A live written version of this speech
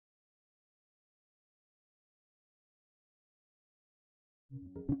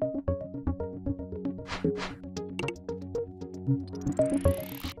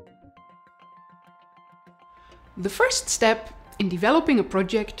The first step in developing a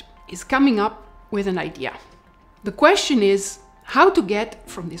project is coming up with an idea. The question is how to get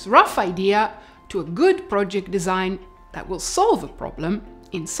from this rough idea to a good project design that will solve a problem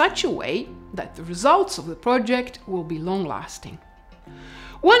in such a way that the results of the project will be long-lasting.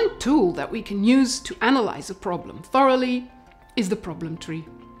 One tool that we can use to analyze a problem thoroughly is the problem tree.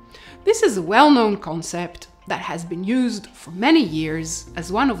 This is a well-known concept that has been used for many years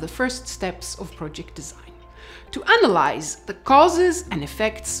as one of the first steps of project design, to analyze the causes and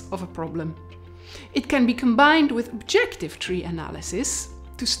effects of a problem. It can be combined with objective tree analysis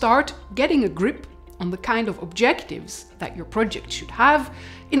to start getting a grip on the kind of objectives that your project should have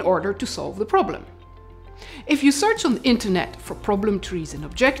in order to solve the problem. If you search on the internet for problem trees and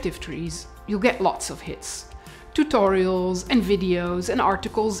objective trees, you'll get lots of hits. Tutorials and videos and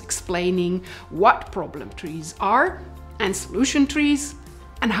articles explaining what problem trees are and solution trees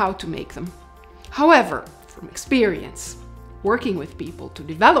and how to make them. However, from experience, working with people to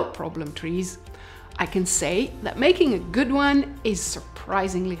develop problem trees, I can say that making a good one is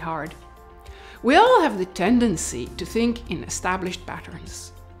surprisingly hard. We all have the tendency to think in established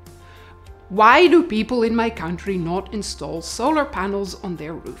patterns. Why do people in my country not install solar panels on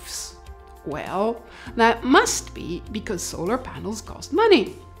their roofs? Well, that must be because solar panels cost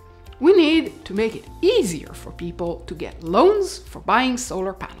money. We need to make it easier for people to get loans for buying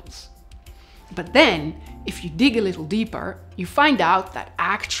solar panels. But then, if you dig a little deeper, you find out that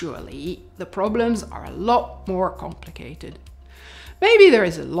actually the problems are a lot more complicated. Maybe there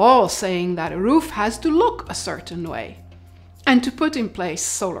is a law saying that a roof has to look a certain way. And to put in place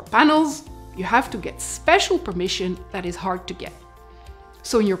solar panels, you have to get special permission that is hard to get.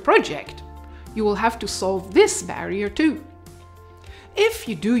 So in your project, you will have to solve this barrier too. If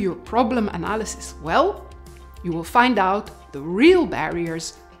you do your problem analysis well, you will find out the real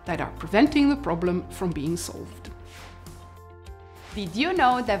barriers that are preventing the problem from being solved. Did you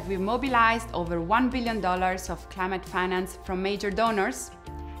know that we mobilized over $1 billion of climate finance from major donors?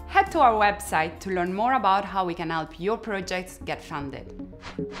 Head to our website to learn more about how we can help your projects get funded.